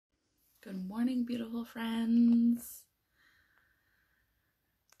Good morning, beautiful friends.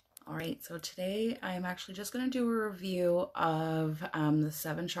 All right, so today I'm actually just going to do a review of the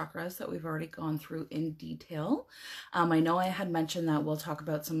 7 chakras that we've already gone through in detail. I know I had mentioned that we'll talk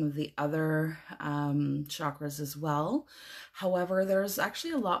about some of the other chakras as well. However, there's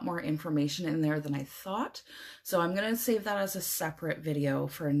actually a lot more information in there than I thought. So I'm going to save that as a separate video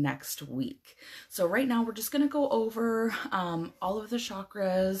for next week. So right now we're just going to go over all of the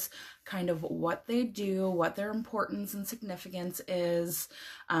chakras, kind of what they do, what their importance and significance is,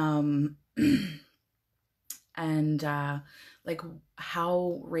 and like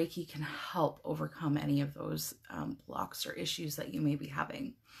how Reiki can help overcome any of those blocks or issues that you may be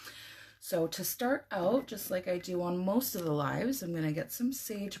having. So to start out, just like I do on most of the lives, I'm going to get some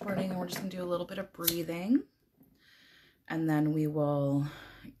sage burning and we're just going to do a little bit of breathing, and then we will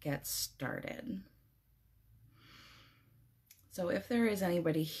get started. So if there is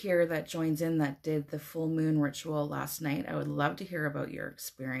anybody here that joins in that did the full moon ritual last night, I would love to hear about your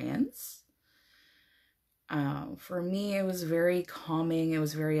experience. For me, it was very calming. It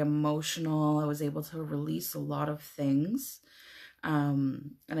was very emotional. I was able to release a lot of things.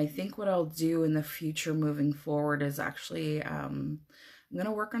 And I think what I'll do in the future moving forward is actually, I'm going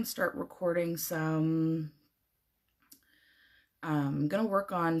to work on recording some, I'm going to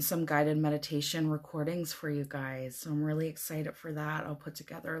work on some guided meditation recordings for you guys. So I'm really excited for that. I'll put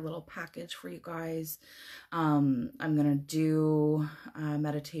together a little package for you guys. I'm going to do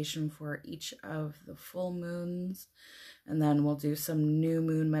meditation for each of the full moons. And then we'll do some new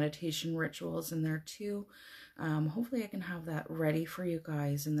moon meditation rituals in there too. Hopefully I can have that ready for you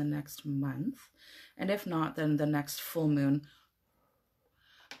guys in the next month. And if not, then the next full moon,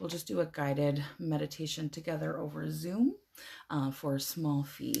 we'll just do a guided meditation together over Zoom for a small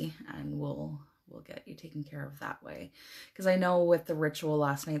fee, and we'll get you taken care of that way. Because I know with the ritual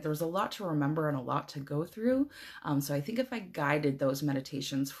last night, there was a lot to remember and a lot to go through. So I think if I guided those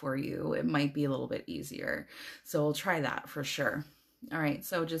meditations for you, it might be a little bit easier. So we'll try that for sure. All right,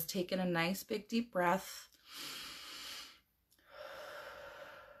 so just taking a nice big deep breath.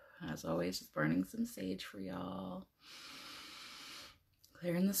 As always, just burning some sage for y'all.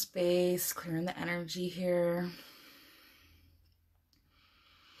 Clearing the space, clearing the energy here.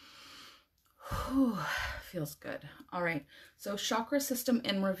 Whew, feels good. All right, so chakra system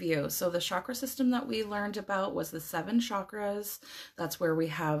in review. So the chakra system that we learned about was the 7 chakras. That's where we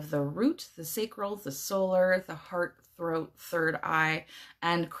have the root, the sacral, the solar, the heart, throat, third eye,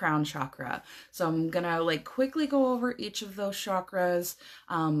 and crown chakra. So I'm gonna like quickly go over each of those chakras,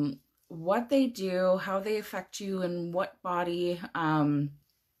 what they do, how they affect you, and what body,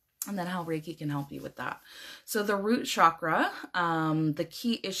 and then how Reiki can help you with that. So the root chakra, the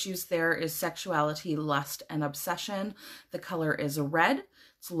key issues there is sexuality, lust, and obsession. The color is red.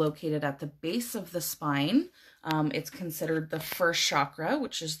 It's located at the base of the spine. It's considered the first chakra,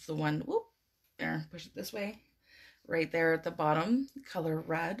 which is the one, whoop, there, push it this way, right there at the bottom, color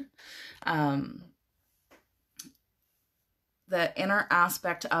red. The inner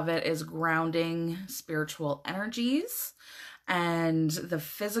aspect of it is grounding spiritual energies. And the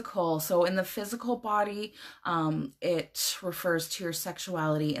physical, so in the physical body, it refers to your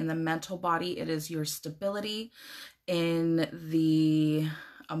sexuality. In the mental body, it is your stability. In the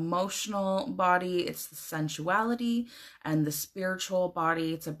emotional body, it's the sensuality, and the spiritual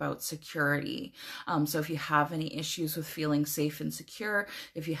body, it's about security. So if you have any issues with feeling safe and secure,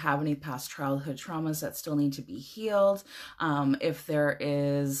 if you have any past childhood traumas that still need to be healed, if there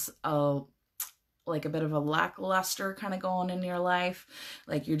is like a bit of a lackluster kind of going in your life,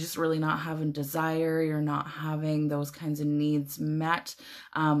 like you're just really not having desire, you're not having those kinds of needs met,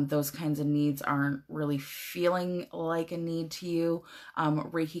 those kinds of needs aren't really feeling like a need to you,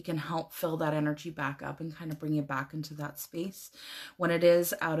 Reiki can help fill that energy back up and kind of bring you back into that space. When it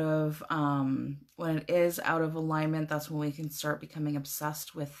is out of alignment, that's when we can start becoming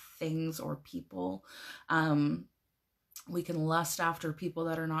obsessed with things or people. We can lust after people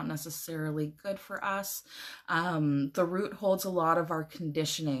that are not necessarily good for us. The root holds a lot of our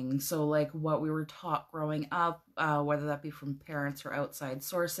conditioning. So like what we were taught growing up, whether that be from parents or outside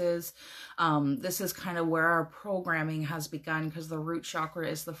sources. This is kind of where our programming has begun, because the root chakra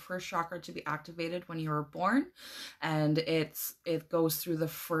is the first chakra to be activated when you were born. And it goes through the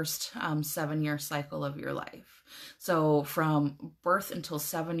first 7-year cycle of your life. So from birth until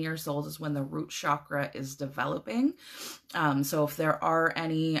 7 years old is when the root chakra is developing. So if there are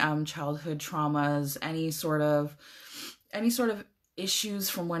any childhood traumas, any sort of issues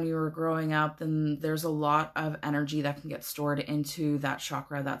from when you were growing up, then there's a lot of energy that can get stored into that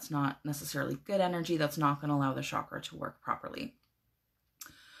chakra that's not necessarily good energy, that's not going to allow the chakra to work properly.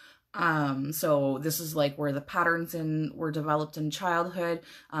 So this is like where the patterns were developed in childhood.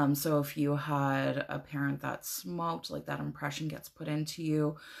 So if you had a parent that smoked, like that impression gets put into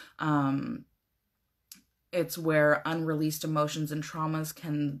you. It's where unreleased emotions and traumas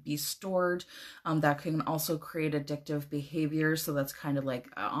can be stored. That can also create addictive behavior. So that's kind of like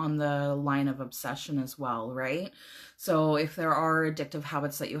on the line of obsession as well, right? So if there are addictive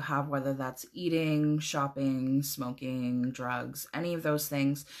habits that you have, whether that's eating, shopping, smoking, drugs, any of those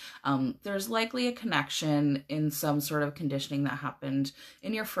things, there's likely a connection in some sort of conditioning that happened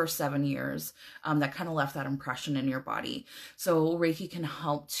in your first 7 years that kind of left that impression in your body. So Reiki can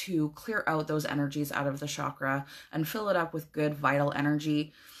help to clear out those energies out of the chakra and fill it up with good vital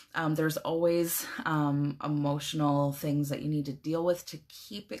energy. There's always emotional things that you need to deal with to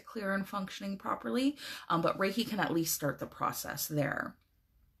keep it clear and functioning properly, but Reiki can at least start the process there.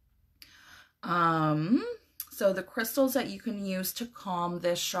 So the crystals that you can use to calm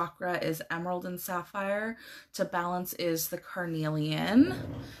this chakra is emerald and sapphire. To balance is the carnelian.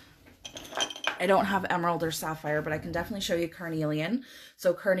 I don't have emerald or sapphire, but I can definitely show you carnelian.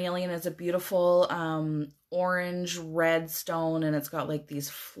 So carnelian is a beautiful orange red stone, and it's got like these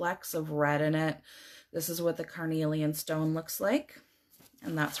flecks of red in it. This is what the carnelian stone looks like,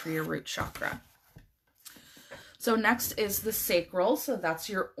 and that's for your root chakra. So next is the sacral. So that's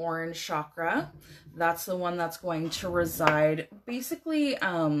your orange chakra. That's the one that's going to reside basically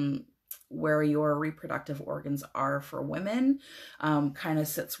where your reproductive organs are for women. Kind of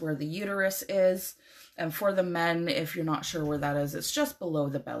sits where the uterus is. And for the men, if you're not sure where that is, it's just below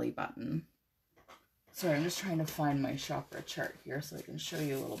the belly button. Sorry, I'm just trying to find my chakra chart here so I can show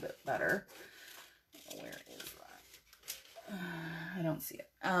you a little bit better. Where is that? I don't see it.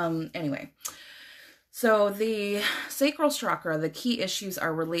 Anyway. So the sacral chakra, the key issues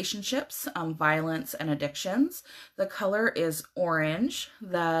are relationships, violence, and addictions. The color is orange.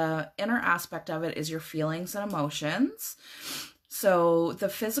 The inner aspect of it is your feelings and emotions. So the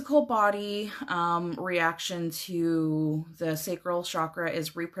physical body reaction to the sacral chakra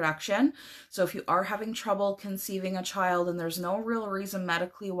is reproduction. So if you are having trouble conceiving a child and there's no real reason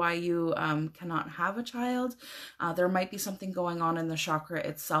medically why you cannot have a child, there might be something going on in the chakra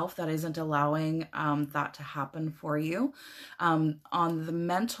itself that isn't allowing that to happen for you. On the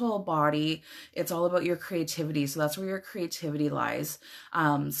mental body, it's all about your creativity. So that's where your creativity lies.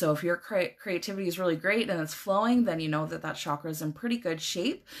 So if your creativity is really great and it's flowing, then you know that that chakra is in pretty good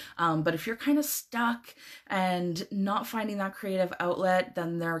shape. But if you're kind of stuck and not finding that creative outlet,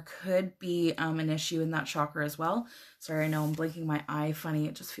 then there could be an issue in that chakra as well. Sorry, I know I'm blinking my eye funny.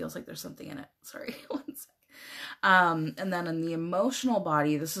 It just feels like there's something in it. Sorry, one sec. And then in the emotional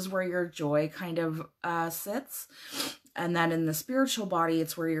body, this is where your joy kind of sits. And then in the spiritual body,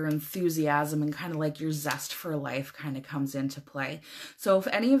 it's where your enthusiasm and kind of like your zest for life kind of comes into play. So if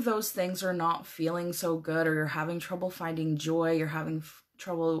any of those things are not feeling so good, or you're having trouble finding joy, you're having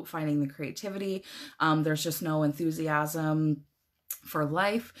trouble finding the creativity, there's just no enthusiasm for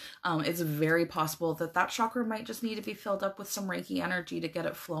life, it's very possible that that chakra might just need to be filled up with some Reiki energy to get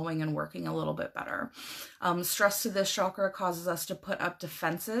it flowing and working a little bit better. Stress to this chakra causes us to put up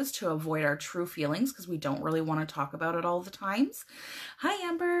defenses to avoid our true feelings because we don't really want to talk about it all the times. Hi,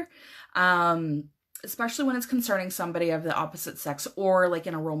 Amber. Especially when it's concerning somebody of the opposite sex or like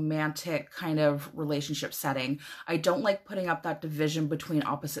in a romantic kind of relationship setting. I don't like putting up that division between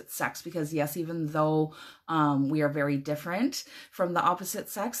opposite sex because yes, even though we are very different from the opposite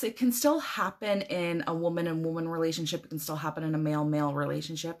sex, it can still happen in a woman and woman relationship. It can still happen in a male male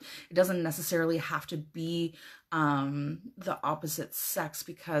relationship. It doesn't necessarily have to be the opposite sex,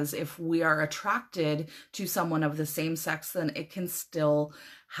 because if we are attracted to someone of the same sex, then it can still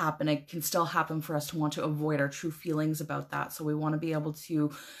happen. It can still happen for us to want to avoid our true feelings about that. So we want to be able to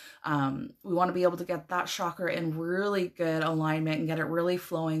get that chakra in really good alignment and get it really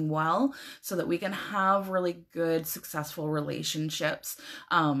flowing well so that we can have really good, successful relationships.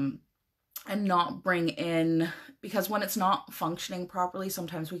 And not bring in, because when it's not functioning properly,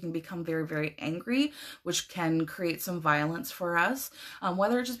 sometimes we can become very, very angry, which can create some violence for us,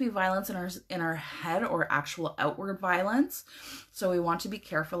 whether it just be violence in our head or actual outward violence. So we want to be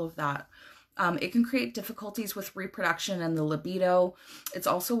careful of that. It can create difficulties with reproduction and the libido. It's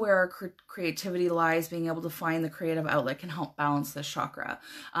also where our creativity lies. Being able to find the creative outlet can help balance this chakra.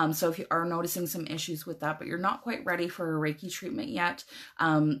 So if you are noticing some issues with that, but you're not quite ready for a Reiki treatment yet,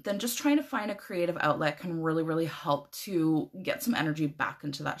 then just trying to find a creative outlet can really, really help to get some energy back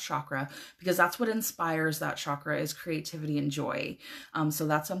into that chakra, because that's what inspires that chakra is creativity and joy. So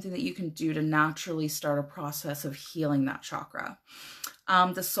that's something that you can do to naturally start a process of healing that chakra.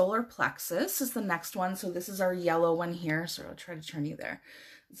 The solar plexus is the next one. So this is our yellow one here. So I'll try to turn you there.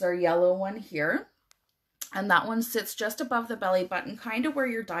 It's our yellow one here. And that one sits just above the belly button, kind of where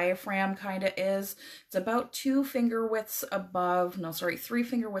your diaphragm kind of is. It's about 2 finger widths above, no, sorry, 3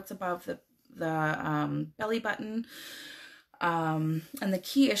 finger widths above the belly button. And the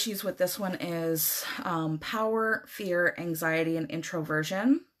key issues with this one is power, fear, anxiety, and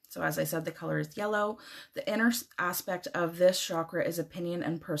introversion. So as I said, the color is yellow. The inner aspect of this chakra is opinion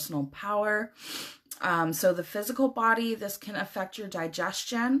and personal power. So the physical body, this can affect your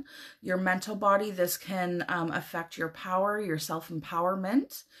digestion. Your mental body, this can affect your power, your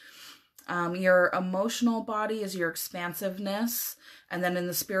self-empowerment. Your emotional body is your expansiveness. And then in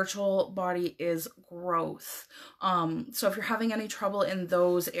the spiritual body is growth. So if you're having any trouble in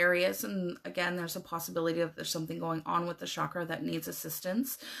those areas, and again, there's a possibility that there's something going on with the chakra that needs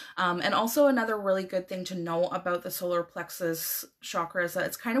assistance. And also another really good thing to know about the solar plexus chakra is that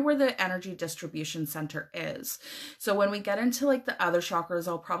it's kind of where the energy distribution center is. So when we get into like the other chakras,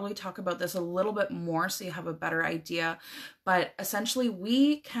 I'll probably talk about this a little bit more so you have a better idea. But essentially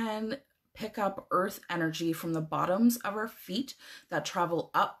we can pick up earth energy from the bottoms of our feet that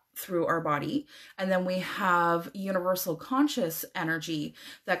travel up through our body. And then we have universal conscious energy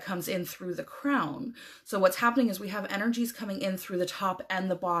that comes in through the crown. So what's happening is we have energies coming in through the top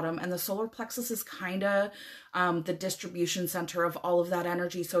and the bottom, and the solar plexus is kind of the distribution center of all of that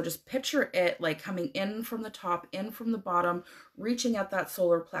energy. So just picture it like coming in from the top, in from the bottom, reaching at that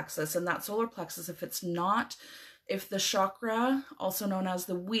solar plexus. And that solar plexus, if the chakra, also known as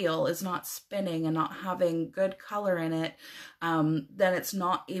the wheel, is not spinning and not having good color in it, then it's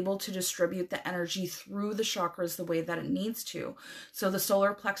not able to distribute the energy through the chakras the way that it needs to. So the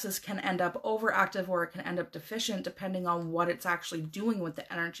solar plexus can end up overactive or it can end up deficient depending on what it's actually doing with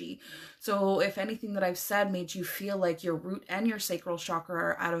the energy. So if anything that I've said made you feel like your root and your sacral chakra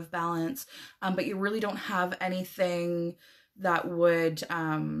are out of balance, but you really don't have anything that would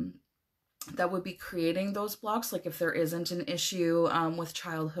be creating those blocks, like if there isn't an issue with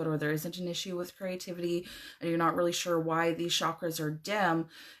childhood, or there isn't an issue with creativity, and you're not really sure why these chakras are dim,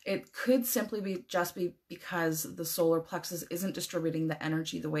 it could simply be because the solar plexus isn't distributing the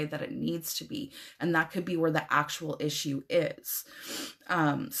energy the way that it needs to be, and that could be where the actual issue is.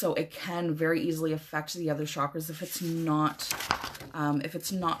 So it can very easily affect the other chakras if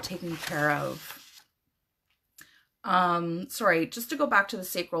it's not taken care of. Sorry, just to go back to the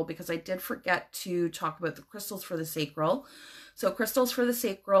sacral, because I did forget to talk about the crystals for the sacral. So crystals for the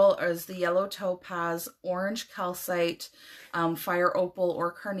sacral is the yellow topaz, orange calcite, fire opal,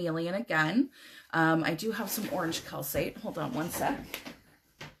 or carnelian again. I do have some orange calcite. Hold on one sec.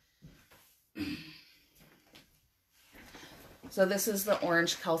 So this is the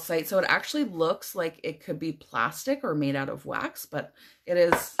orange calcite. So it actually looks like it could be plastic or made out of wax, but it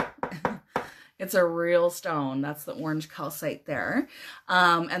is... It's a real stone. That's the orange calcite there.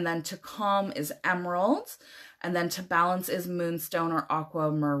 And then to calm is emerald. And then to balance is moonstone or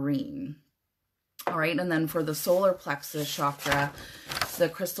aquamarine. All right. And then for the solar plexus chakra, the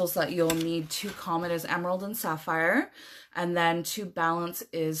crystals that you'll need to calm it is emerald and sapphire. And then to balance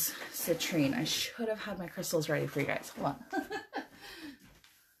is citrine. I should have had my crystals ready for you guys. Hold on.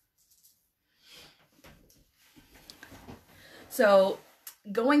 So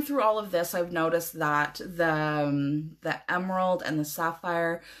going through all of this, I've noticed that the emerald and the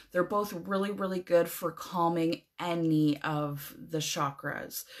sapphire, they're both really, really good for calming any of the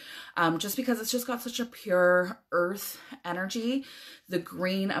chakras. Just because it's just got such a pure earth energy. The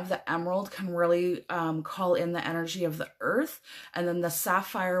green of the emerald can really call in the energy of the earth. And then the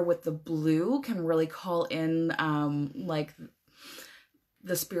sapphire with the blue can really call in like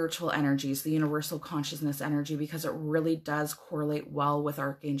the spiritual energies, the universal consciousness energy, because it really does correlate well with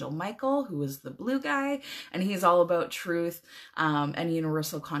Archangel Michael, who is the blue guy, and he's all about truth and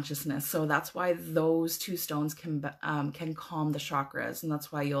universal consciousness. So that's why those two stones can calm the chakras, and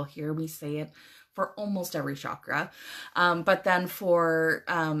that's why you'll hear me say it for almost every chakra. But then for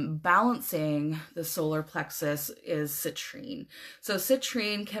balancing the solar plexus is citrine. So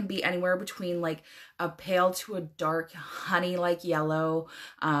citrine can be anywhere between like a pale to a dark honey-like yellow.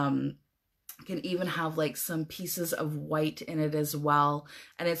 Can even have like some pieces of white in it as well.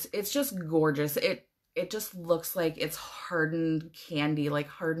 And it's just gorgeous. It just looks like it's hardened candy, like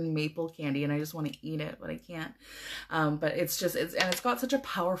hardened maple candy, and I just want to eat it, but I can't. But it's got such a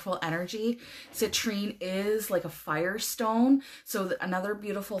powerful energy. Citrine is like a firestone. So another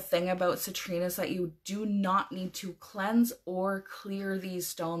beautiful thing about citrine is that you do not need to cleanse or clear these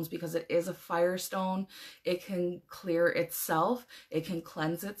stones, because it is a firestone. It can clear itself. It can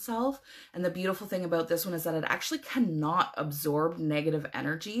cleanse itself. And the beautiful thing about this one is that it actually cannot absorb negative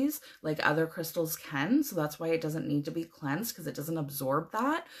energies like other crystals can. 10. So that's why it doesn't need to be cleansed, because it doesn't absorb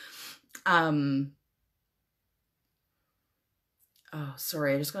that. Oh,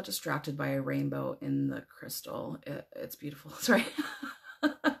 sorry, I just got distracted by a rainbow in the crystal. It's beautiful. Sorry.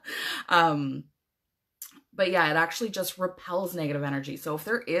 But yeah, it actually just repels negative energy. So if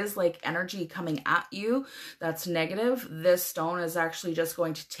there is like energy coming at you that's negative, this stone is actually just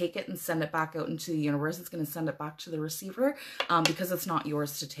going to take it and send it back out into the universe. It's going to send it back to the receiver because it's not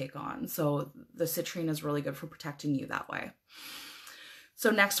yours to take on. So the citrine is really good for protecting you that way.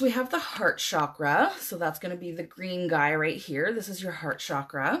 So next we have the heart chakra. So that's going to be the green guy right here. This is your heart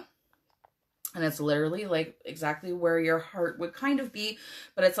chakra. And it's literally like exactly where your heart would kind of be,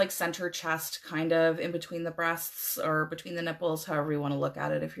 but it's like center chest, kind of in between the breasts or between the nipples, however you want to look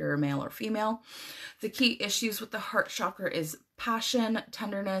at it if you're a male or female. The key issues with the heart chakra is passion,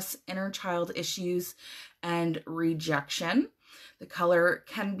 tenderness, inner child issues, and rejection. The color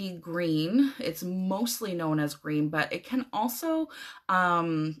can be green. It's mostly known as green, but it can also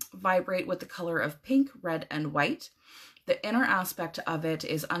vibrate with the color of pink, red, and white. The inner aspect of it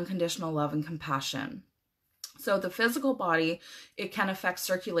is unconditional love and compassion. So the physical body, it can affect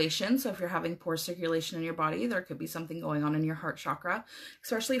circulation. So if you're having poor circulation in your body, there could be something going on in your heart chakra,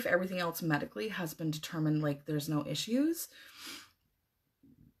 especially if everything else medically has been determined like there's no issues.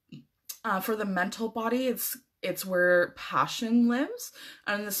 For the mental body, it's where passion lives,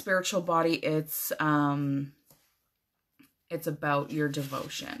 and the spiritual body, it's about your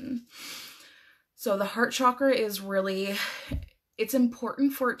devotion. So the heart chakra is really, it's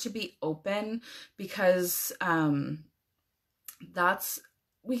important for it to be open, because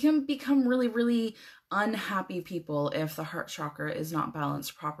we can become really, really unhappy people if the heart chakra is not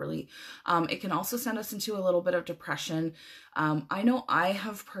balanced properly. It can also send us into a little bit of depression. I know I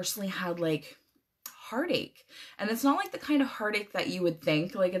have personally had like heartache, and it's not like the kind of heartache that you would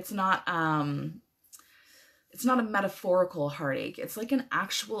think. Like it's not a metaphorical heartache. It's like an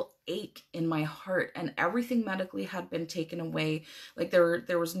actual ache in my heart, and everything medically had been taken away. Like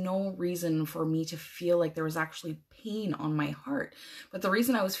there was no reason for me to feel like there was actually pain on my heart. But the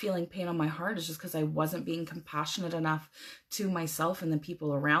reason I was feeling pain on my heart is just because I wasn't being compassionate enough to myself and the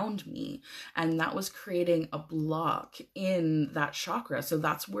people around me. And that was creating a block in that chakra. So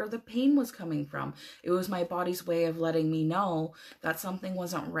that's where the pain was coming from. It was my body's way of letting me know that something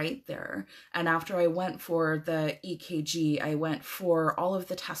wasn't right there. And after I went for the EKG, I went for all of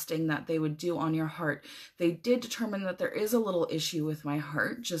the testing that they would do on your heart, they did determine that there is a little issue with my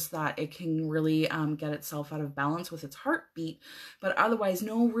heart, just that it can really get itself out of balance with its heartbeat, but otherwise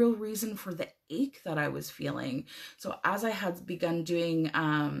no real reason for the ache that I was feeling. So as I had begun doing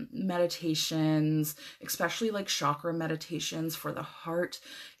meditations, especially like chakra meditations for the heart,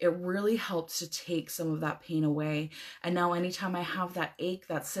 it really helped to take some of that pain away. And now anytime I have that ache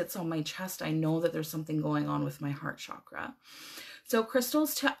that sits on my chest, I know that there's something going on with my heart chakra. So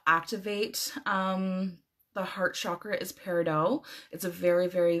crystals to activate the heart chakra is peridot. It's a very,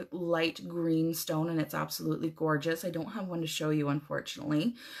 very light green stone, and it's absolutely gorgeous. I don't have one to show you,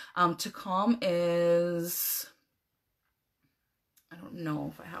 unfortunately. To calm is, I don't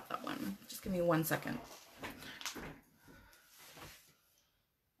know if I have that one. Just give me 1 second.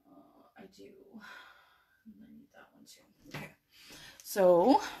 I do. I need that one too. Okay.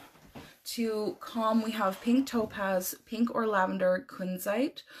 So to calm, we have pink topaz, pink or lavender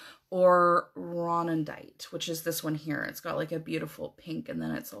kunzite, or ronandite, which is this one here. It's got like a beautiful pink, and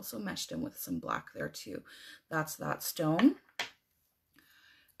then it's also meshed in with some black there too. That's that stone.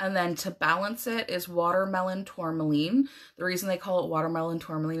 And then to balance it is watermelon tourmaline. The reason they call it watermelon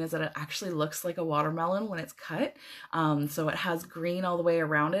tourmaline is that it actually looks like a watermelon when it's cut. So it has green all the way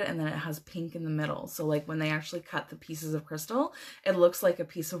around it, and then it has pink in the middle. So like when they actually cut the pieces of crystal, it looks like a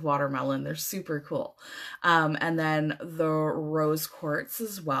piece of watermelon. They're super cool. And then the rose quartz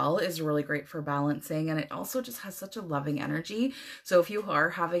as well is really great for balancing, and it also just has such a loving energy. So if you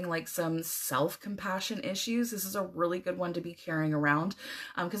are having like some self-compassion issues, this is a really good one to be carrying around.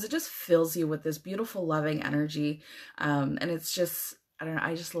 Because it just fills you with this beautiful, loving energy. And it's just, I don't know,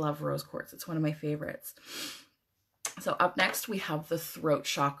 I just love rose quartz. It's one of my favorites. So up next, we have the throat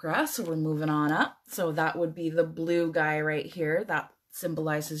chakra. So we're moving on up. So that would be the blue guy right here. That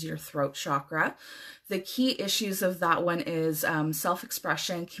symbolizes your throat chakra. The key issues of that one is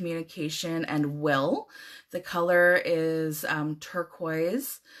self-expression, communication, and will. The color is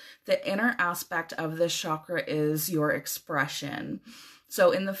turquoise. The inner aspect of this chakra is your expression.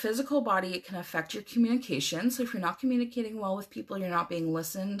 So in the physical body, it can affect your communication. So if you're not communicating well with people, you're not being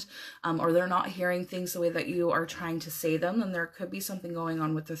listened, or they're not hearing things the way that you are trying to say them, then there could be something going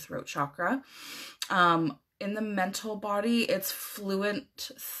on with the throat chakra. in the mental body, it's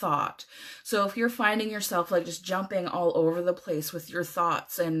fluent thought. So if you're finding yourself like just jumping all over the place with your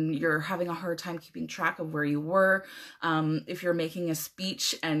thoughts and you're having a hard time keeping track of where you were, if you're making a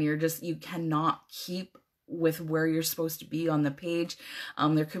speech and you cannot keep with where you're supposed to be on the page,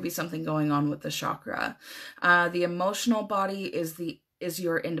 there could be something going on with the chakra. The emotional body is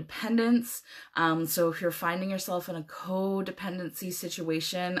your independence. So if you're finding yourself in a codependency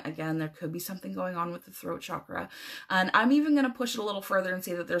situation, again, there could be something going on with the throat chakra. And I'm even going to push it a little further and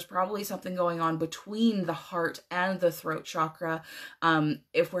say that there's probably something going on between the heart and the throat chakra,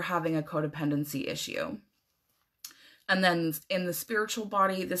 if we're having a codependency issue. And then in the spiritual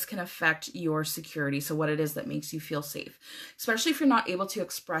body, this can affect your security. So what it is that makes you feel safe, especially if you're not able to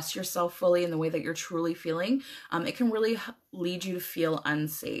express yourself fully in the way that you're truly feeling, it can really lead you to feel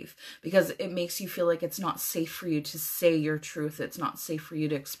unsafe because it makes you feel like it's not safe for you to say your truth. It's not safe for you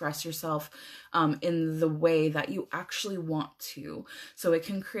to express yourself in the way that you actually want to. So it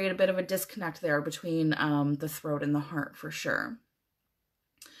can create a bit of a disconnect there between the throat and the heart for sure.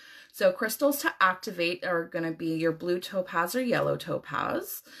 So crystals to activate are going to be your blue topaz or yellow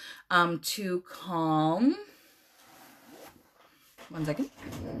topaz. To calm, one second.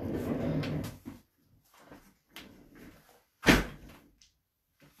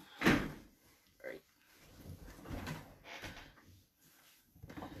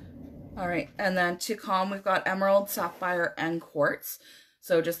 All right, and then to calm, we've got emerald, sapphire, and quartz.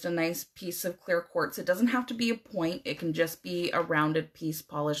 So just a nice piece of clear quartz. It doesn't have to be a point. It can just be a rounded piece,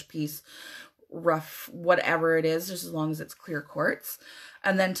 polished piece, rough, whatever it is, just as long as it's clear quartz.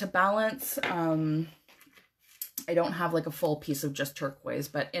 And then to balance, I don't have like a full piece of just turquoise,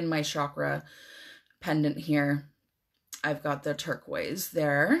 but in my chakra pendant here, I've got the turquoise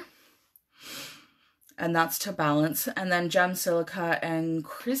there. And that's to balance. And then gem silica and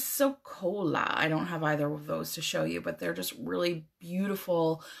chrysocolla. I don't have either of those to show you, but they're just really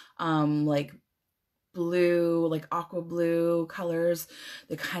beautiful, like blue, like aqua blue colors.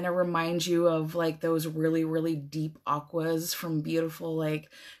 They kind of remind you of like those really, really deep aquas from beautiful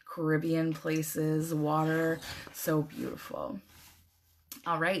like Caribbean places, water. So beautiful.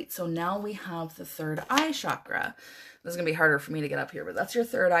 All right, so now we have the third eye chakra. This is going to be harder for me to get up here, but that's your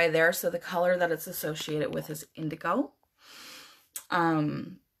third eye there. So the color that it's associated with is indigo, or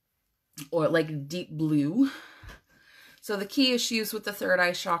like deep blue. So the key issues with the third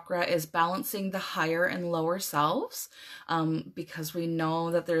eye chakra is balancing the higher and lower selves, because we know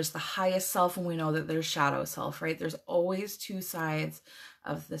that there's the highest self and we know that there's shadow self, right? There's always two sides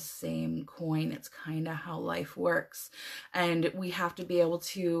of the same coin. It's kind of how life works. And we have to be able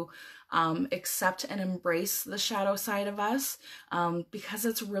to accept and embrace the shadow side of us, because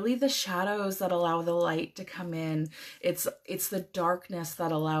it's really the shadows that allow the light to come in. It's the darkness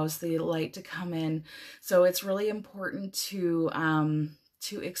that allows the light to come in. So it's really important to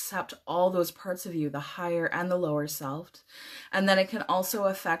accept all those parts of you, the higher and the lower self. And then it can also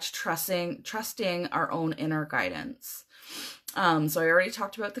affect trusting our own inner guidance. So I already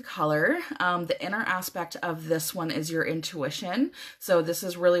talked about the color. The inner aspect of this one is your intuition. So this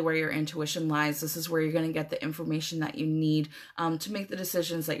is really where your intuition lies. This is where you're going to get the information that you need to make the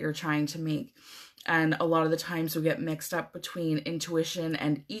decisions that you're trying to make. And a lot of the times we get mixed up between intuition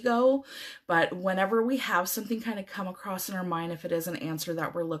and ego. But whenever we have something kind of come across in our mind, if it is an answer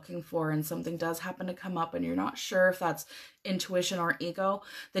that we're looking for and something does happen to come up and you're not sure if that's intuition or ego,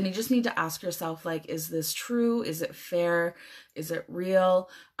 then you just need to ask yourself, like, is this true? Is it fair? Is it real?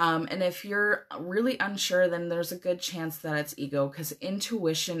 And if you're really unsure, then there's a good chance that it's ego, because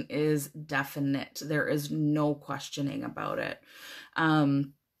intuition is definite. There is no questioning about it.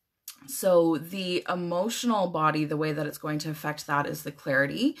 So the emotional body, the way that it's going to affect that is the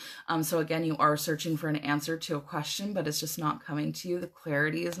clarity. So again, you are searching for an answer to a question, but it's just not coming to you. The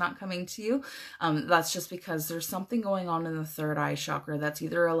clarity is not coming to you. That's just because there's something going on in the third eye chakra that's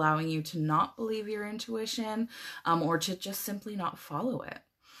either allowing you to not believe your intuition, or to just simply not follow it.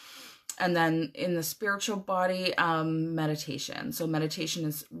 And then in the spiritual body, meditation. So meditation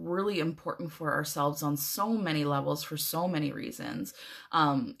is really important for ourselves on so many levels for so many reasons.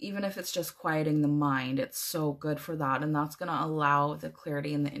 Even if it's just quieting the mind, it's so good for that. And that's going to allow the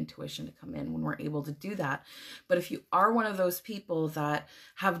clarity and the intuition to come in when we're able to do that. But if you are one of those people that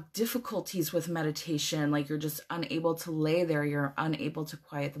have difficulties with meditation, like you're just unable to lay there, you're unable to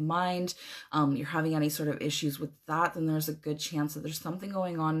quiet the mind, you're having any sort of issues with that, then there's a good chance that there's something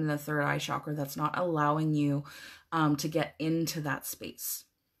going on in the third eye chakra that's not allowing you to get into that space.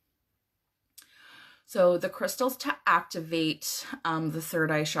 So the crystals to activate the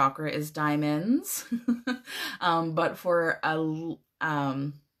third eye chakra is diamonds, but for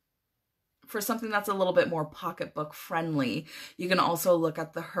for something that's a little bit more pocketbook friendly, you can also look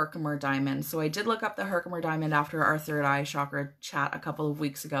at the Herkimer diamond. So I did look up the Herkimer diamond after our third eye chakra chat a couple of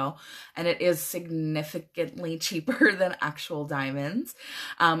weeks ago, and it is significantly cheaper than actual diamonds.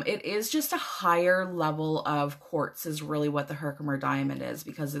 It is just a higher level of quartz is really what the Herkimer diamond is,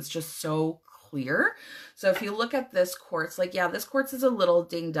 because it's just so clear. So if you look at this quartz, like, yeah, this quartz is a little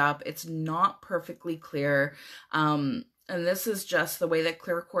dinged up. It's not perfectly clear. And this is just the way that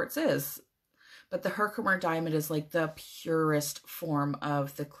clear quartz is. But the Herkimer diamond is like the purest form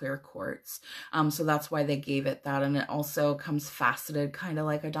of the clear quartz. So that's why they gave it that. And it also comes faceted, kind of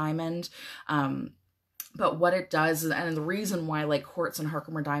like a diamond. But what it does, and the reason why like quartz and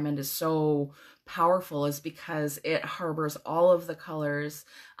Herkimer diamond is so powerful, is because it harbors all of the colors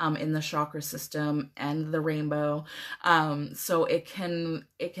in the chakra system and the rainbow. So it can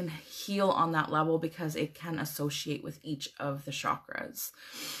heal on that level because it can associate with each of the chakras.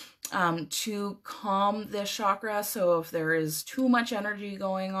 To calm this chakra, so if there is too much energy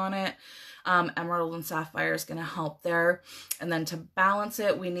going on it, emerald and sapphire is going to help there. And then to balance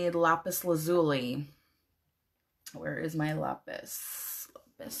it, we need lapis lazuli. Where is my lapis?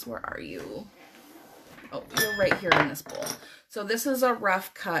 Lapis, where are you? Oh, you're right here in this bowl. So this is a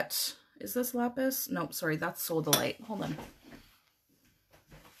rough cut. Is this lapis? Nope, sorry, that's Soul Delight. Hold on.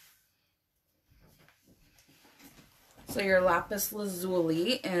 So your lapis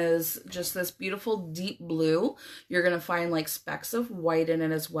lazuli is just this beautiful deep blue. You're going to find like specks of white in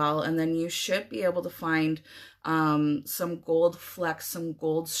it as well. And then you should be able to find some gold flecks, some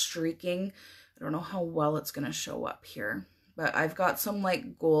gold streaking. I don't know how well it's going to show up here, but I've got some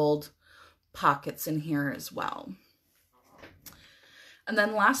like gold pockets in here as well. And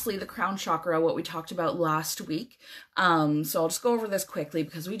then lastly, the crown chakra, what we talked about last week. So I'll just go over this quickly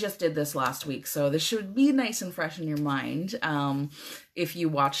because we just did this last week. So this should be nice and fresh in your mind if you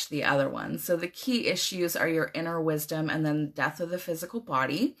watched the other one. So the key issues are your inner wisdom and then death of the physical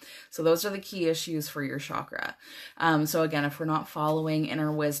body. So those are the key issues for your chakra. So again, if we're not following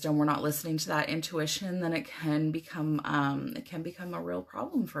inner wisdom, we're not listening to that intuition, then it can become a real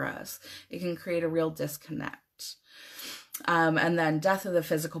problem for us. It can create a real disconnect. And then death of the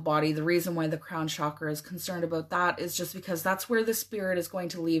physical body. The reason why the crown chakra is concerned about that is just because that's where the spirit is going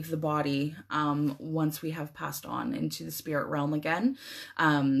to leave the body once we have passed on into the spirit realm again.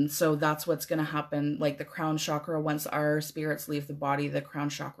 So that's what's going to happen. Like the crown chakra, once our spirits leave the body, the crown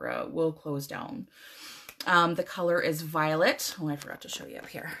chakra will close down. The color is violet. Oh, I forgot to show you up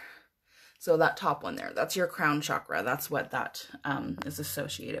here. So that top one there, that's your crown chakra. That's what that is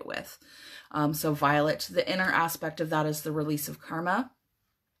associated with. So violet, the inner aspect of that is the release of karma.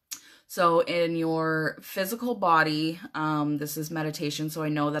 So in your physical body, this is meditation. So I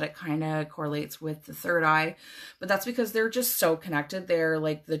know that it kind of correlates with the third eye, but that's because they're just so connected. They're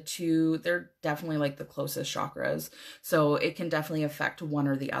like they're definitely like the closest chakras. So it can definitely affect one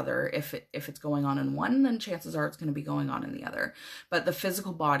or the other. If it's going on in one, then chances are it's going to be going on in the other. But the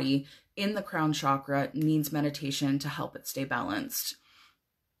physical body in the crown chakra needs meditation to help it stay balanced.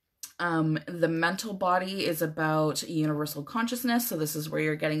 The mental body is about universal consciousness. So this is where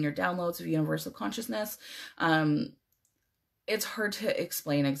you're getting your downloads of universal consciousness. It's hard to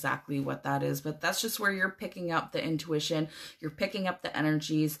explain exactly what that is, but that's just where you're picking up the intuition. You're picking up the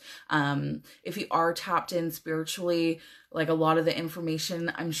energies. If you are tapped in spiritually, like a lot of the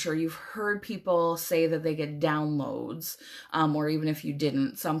information, I'm sure you've heard people say that they get downloads, or even if you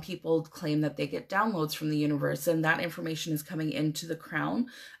didn't, some people claim that they get downloads from the universe, and that information is coming into the crown,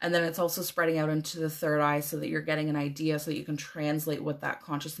 and then it's also spreading out into the third eye so that you're getting an idea so that you can translate what that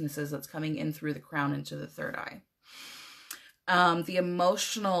consciousness is that's coming in through the crown into the third eye. The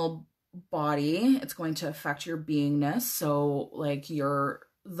emotional body, it's going to affect your beingness. So like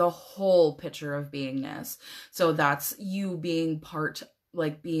the whole picture of beingness. So that's you being part,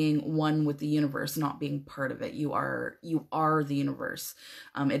 like being one with the universe, not being part of it. You are the universe.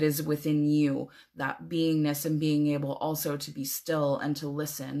 It is within you, that beingness, and being able also to be still and to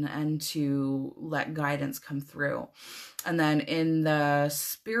listen and to let guidance come through. And then in the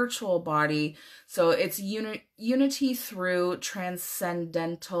spiritual body, so it's unity through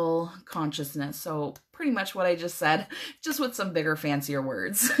transcendental consciousness. So pretty much what I just said, just with some bigger, fancier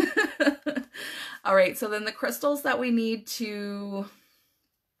words. All right, so then the crystals that we need to...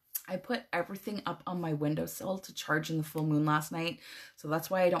 I put everything up on my windowsill to charge in the full moon last night. So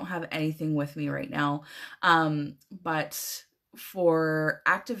that's why I don't have anything with me right now. But for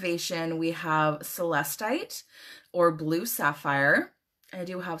activation, we have celestite or blue sapphire. I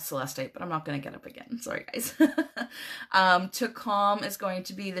do have celestite, but I'm not going to get up again. Sorry, guys. To calm is going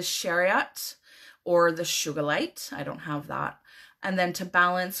to be the chariot or the sugarlight. I don't have that. And then to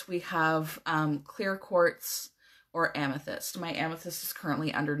balance, we have clear quartz or amethyst. My amethyst is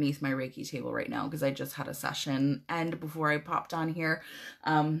currently underneath my Reiki table right now because I just had a session end before I popped on here.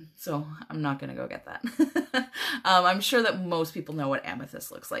 So I'm not going to go get that. I'm sure that most people know what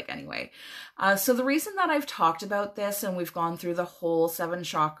amethyst looks like anyway. So the reason that I've talked about this and we've gone through the whole 7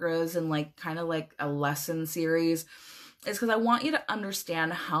 chakras and like kind of like a lesson series is because I want you to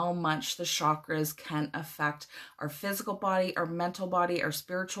understand how much the chakras can affect our physical body, our mental body, our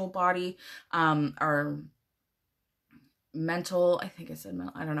spiritual body, our mental, I think I said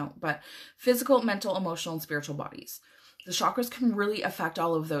mental, I don't know, but physical, mental, emotional, and spiritual bodies. The chakras can really affect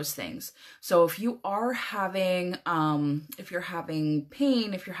all of those things. So if you are having, if you're having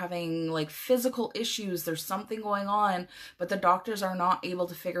pain, if you're having like physical issues, there's something going on, but the doctors are not able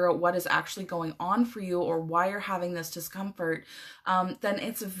to figure out what is actually going on for you or why you're having this discomfort, then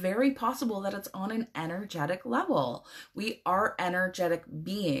it's very possible that it's on an energetic level. We are energetic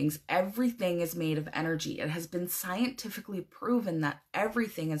beings. Everything is made of energy. It has been scientifically proven that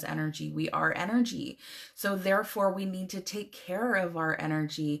everything is energy. We are energy. So therefore we need to take care of our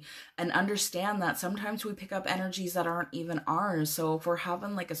energy and understand that sometimes we pick up energies that aren't even ours. So if we're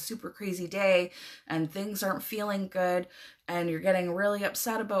having like a super crazy day and things aren't feeling good and you're getting really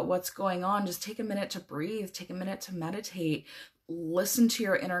upset about what's going on, just take a minute to breathe, take a minute to meditate, listen to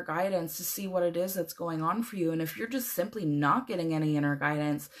your inner guidance to see what it is that's going on for you. And if you're just simply not getting any inner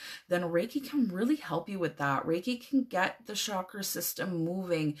guidance, then Reiki can really help you with that. Reiki can get the chakra system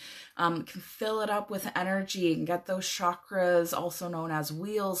moving, can fill it up with energy and get those chakras, also known as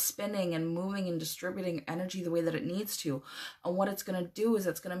wheels, spinning and moving and distributing energy the way that it needs to. And what it's going to do is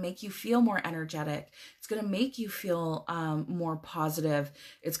it's going to make you feel more energetic. It's going to make you feel more positive.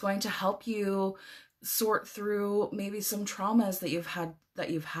 It's going to help you sort through maybe some traumas that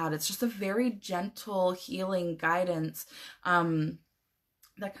you've had. It's just a very gentle healing guidance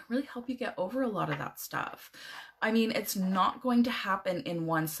that can really help you get over a lot of that stuff. I mean, it's not going to happen in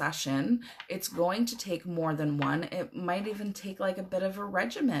one session. It's going to take more than one. It might even take like a bit of a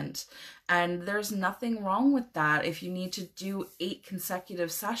regiment. And there's nothing wrong with that if you need to do 8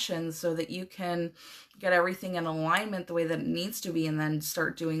 consecutive sessions so that you can get everything in alignment the way that it needs to be and then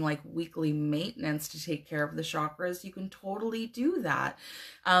start doing like weekly maintenance to take care of the chakras. You can totally do that.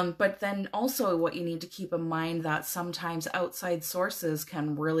 But then also what you need to keep in mind that sometimes outside sources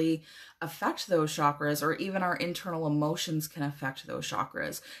can really affect those chakras, or even our internal emotions can affect those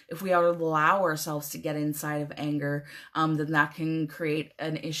chakras. If we allow ourselves to get inside of anger, then that can create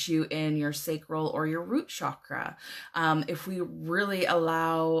an issue in your sacral or your root chakra. If we really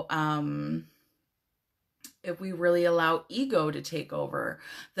allow ego to take over,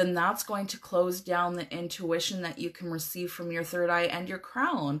 then that's going to close down the intuition that you can receive from your third eye and your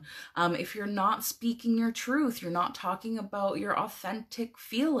crown. If you're not speaking your truth, you're not talking about your authentic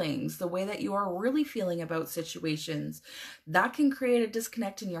feelings, the way that you are really feeling about situations, that can create a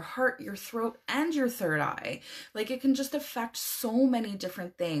disconnect in your heart, your throat, and your third eye. Like, it can just affect so many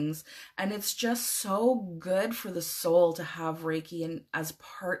different things. And it's just so good for the soul to have Reiki as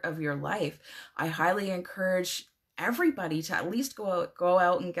part of your life. I highly encourage everybody to at least go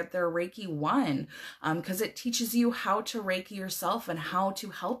out and get their Reiki 1, because it teaches you how to Reiki yourself and how to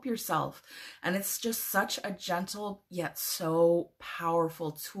help yourself. And it's just such a gentle yet so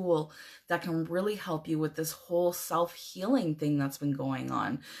powerful tool that can really help you with this whole self-healing thing that's been going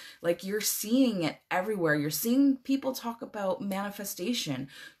on. Like, you're seeing it everywhere. You're seeing people talk about manifestation.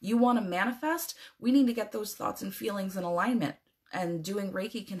 You want to manifest? We need to get those thoughts and feelings in alignment. And doing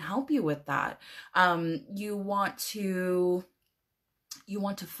Reiki can help you with that. You want to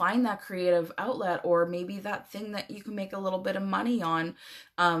find that creative outlet, or maybe that thing that you can make a little bit of money on,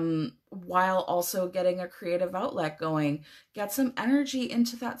 while also getting a creative outlet going. Get some energy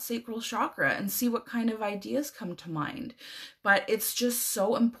into that sacral chakra and see what kind of ideas come to mind. But it's just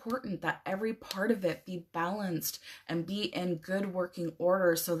so important that every part of it be balanced and be in good working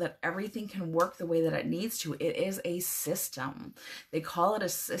order so that everything can work the way that it needs to. It is a system. They call it a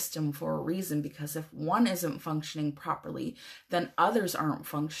system for a reason, because if one isn't functioning properly, then others aren't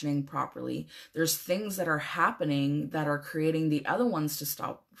functioning properly. There's things that are happening that are creating the other ones to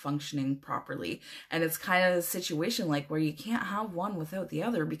stop functioning properly. And it's kind of a situation like where you can't have one without the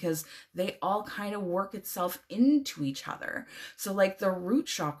other, because they all kind of work itself into each other. So like the root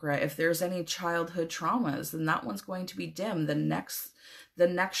chakra, if there's any childhood traumas, then that one's going to be dim. The the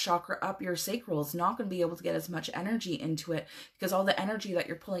next chakra up, your sacral, is not going to be able to get as much energy into it, because all the energy that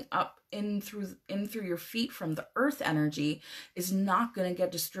you're pulling up in through your feet from the earth energy is not going to get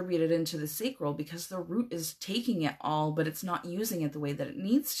distributed into the sacral, because the root is taking it all, but it's not using it the way that it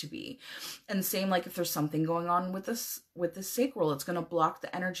needs to be. And same, like if there's something going on with the sacral, it's going to block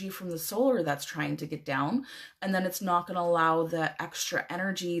the energy from the solar that's trying to get down, and then it's not going to allow the extra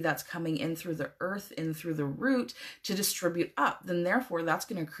energy that's coming in through the earth, in through the root, to distribute up. Then therefore that's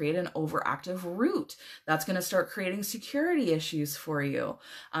going to create an overactive root. That's going to start creating security issues for you.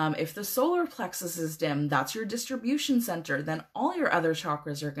 If the solar plexus is dim, that's your distribution center, then all your other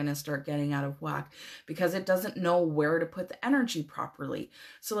chakras are going to start getting out of whack, because it doesn't know where to put the energy properly.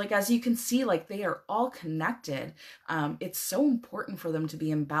 So like, as you can see, like they are all connected. It's so important for them to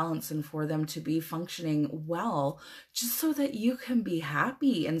be in balance and for them to be functioning well, just so that you can be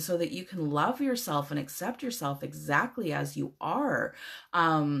happy and so that you can love yourself and accept yourself exactly as you are.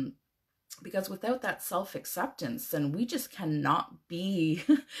 Because without that self-acceptance, then we just cannot be,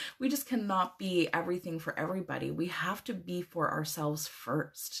 we just cannot be everything for everybody. We have to be for ourselves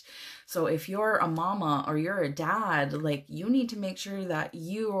first. So if you're a mama or you're a dad, like you need to make sure that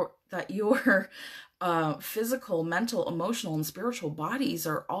your physical, mental, emotional, and spiritual bodies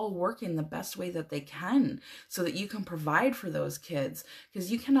are all working the best way that they can, so that you can provide for those kids.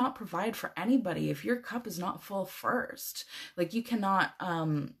 Because you cannot provide for anybody if your cup is not full first. Like you cannot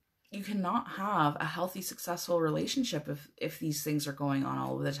have a healthy, successful relationship if these things are going on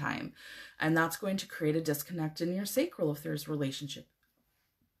all of the time. And that's going to create a disconnect in your sacral if there's relationship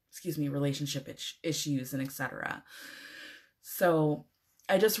issues and etc. So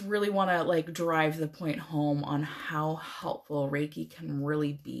I just really want to like drive the point home on how helpful Reiki can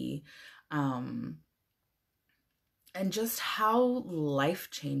really be, and just how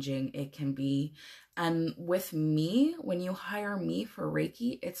life-changing it can be. And with me, when you hire me for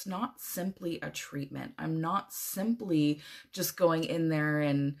Reiki, it's not simply a treatment. I'm not simply just going in there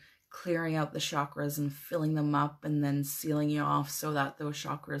and clearing out the chakras and filling them up and then sealing you off so that those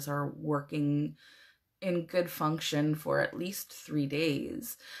chakras are working in good function for at least 3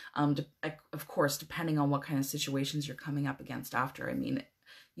 days. Of course, depending on what kind of situations you're coming up against after. I mean,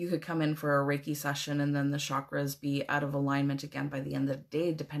 you could come in for a Reiki session and then the chakras be out of alignment again by the end of the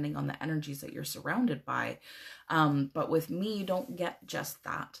day, depending on the energies that you're surrounded by. But with me, you don't get just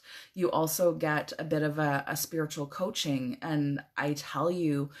that. You also get a bit of a spiritual coaching, and I tell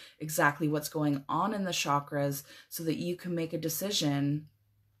you exactly what's going on in the chakras so that you can make a decision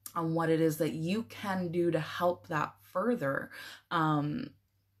on what it is that you can do to help that further.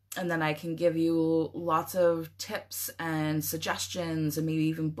 And then I can give you lots of tips and suggestions and maybe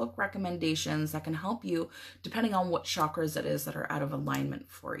even book recommendations that can help you depending on what chakras it is that are out of alignment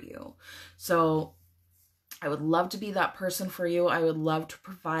for you. So I would love to be that person for you. I would love to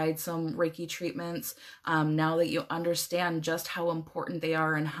provide some Reiki treatments now that you understand just how important they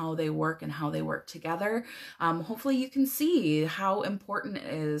are and how they work together. Hopefully you can see how important it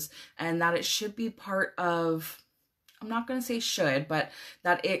is, and that it should be part of, I'm not going to say should, but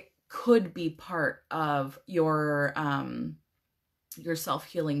that it could be part of your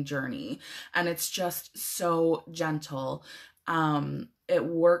self-healing journey. And it's just so gentle. It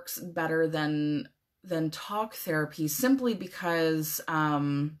works better than talk therapy, simply because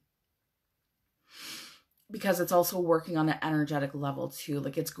it's also working on an energetic level too.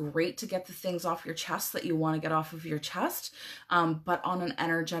 Like, it's great to get the things off your chest that you want to get off of your chest. But on an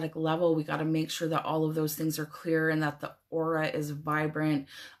energetic level, we got to make sure that all of those things are clear and that the aura is vibrant.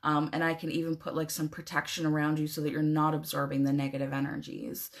 And I can even put like some protection around you so that you're not absorbing the negative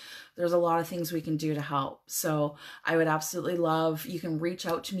energies. There's a lot of things we can do to help. So I would absolutely love, you can reach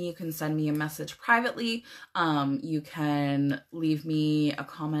out to me. You can send me a message privately. You can leave me a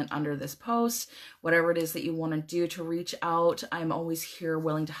comment under this post, whatever it is that you want to do to reach out. I'm always here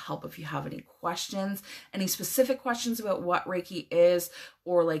willing to help if you have any questions, any specific questions about what Reiki is,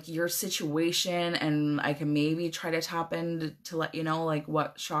 or like your situation, and I can maybe try to tap in to let you know like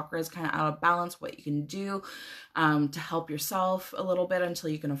what chakra is kind of out of balance, what you can do to help yourself a little bit until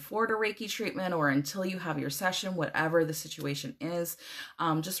you can afford a Reiki treatment, or until you have your session, whatever the situation is.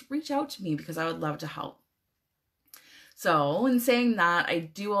 Just reach out to me because I would love to help. So in saying that, I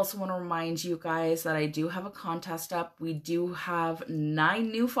do also want to remind you guys that I do have a contest up. We do have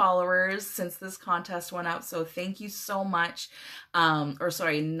 9 new followers since this contest went up. So thank you so much. 9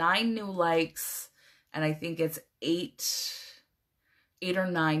 new likes. And I think it's 8 8 or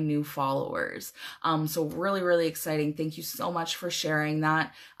 9 new followers. So really, really exciting. Thank you so much for sharing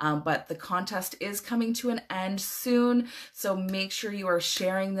that. But the contest is coming to an end soon. So make sure you are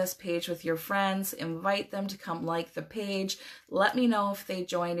sharing this page with your friends. Invite them to come like the page. Let me know if they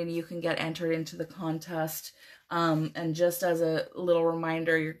joined and you can get entered into the contest. And just as a little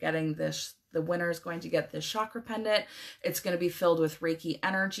reminder, you're getting this. The winner is going to get this chakra pendant. It's going to be filled with Reiki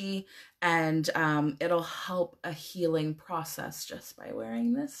energy, and it'll help a healing process just by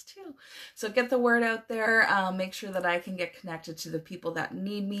wearing this too. So get the word out there. Make sure that I can get connected to the people that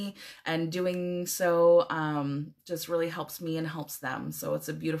need me, and doing so just really helps me and helps them. So it's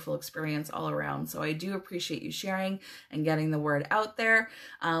a beautiful experience all around. So I do appreciate you sharing and getting the word out there.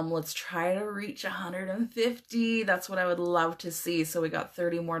 Let's try to reach 150. That's what I would love to see. So we got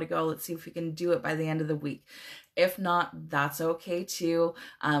 30 more to go. Let's see if we can do it by the end of the week. If not, that's okay too.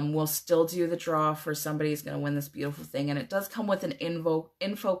 We'll still do the draw for somebody who's going to win this beautiful thing. And it does come with an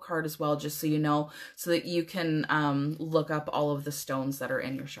info card as well, just so you know, so that you can look up all of the stones that are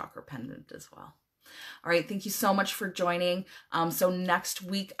in your chakra pendant as well. All right, thank you so much for joining. So next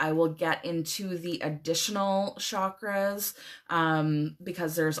week, I will get into the additional chakras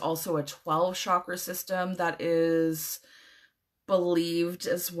because there's also a 12 chakra system that is believed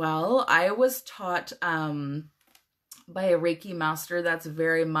as well. I was taught by a Reiki master that's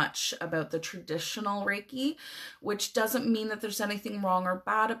very much about the traditional Reiki, which doesn't mean that there's anything wrong or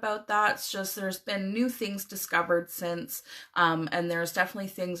bad about that. It's just there's been new things discovered since, and there's definitely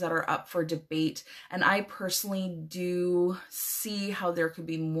things that are up for debate. And I personally do see how there could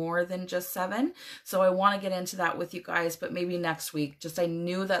be more than just 7. So I want to get into that with you guys, but maybe next week. Just I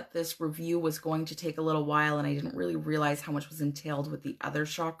knew that this review was going to take a little while, and I didn't really realize how much was entailed with the other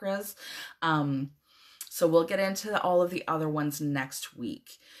chakras. So we'll get into all of the other ones next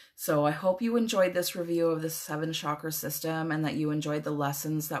week. So I hope you enjoyed this review of the 7 chakra system and that you enjoyed the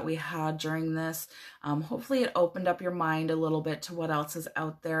lessons that we had during this. Hopefully it opened up your mind a little bit to what else is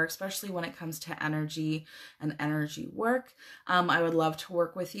out there, especially when it comes to energy and energy work. I would love to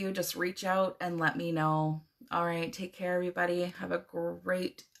work with you. Just reach out and let me know. All right, take care, everybody. Have a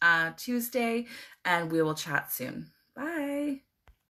great Tuesday, and we will chat soon. Bye.